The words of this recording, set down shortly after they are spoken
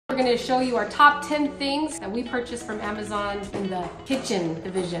We're gonna show you our top 10 things that we purchased from Amazon in the kitchen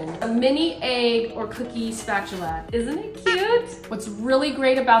division. A mini egg or cookie spatula. Isn't it cute? What's really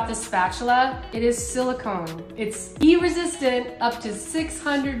great about this spatula, it is silicone. It's heat resistant up to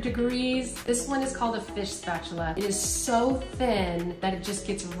 600 degrees. This one is called a fish spatula. It is so thin that it just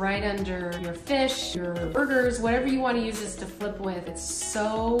gets right under your fish, your burgers, whatever you want to use this to flip with. It's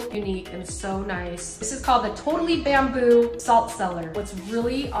so unique and so nice. This is called the Totally Bamboo Salt Cellar. What's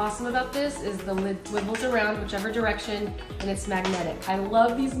really awesome about this is the lid swivels around whichever direction and it's magnetic. I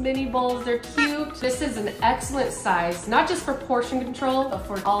love these mini bowls, they're cute. This is an excellent size, not just for portion control, but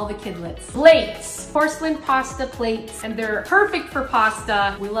for all the kidlets. Plates, porcelain pasta plates, and they're perfect for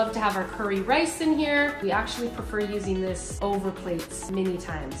pasta. We love to have our curry rice in here. We actually prefer using this over plates many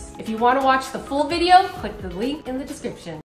times. If you want to watch the full video, click the link in the description.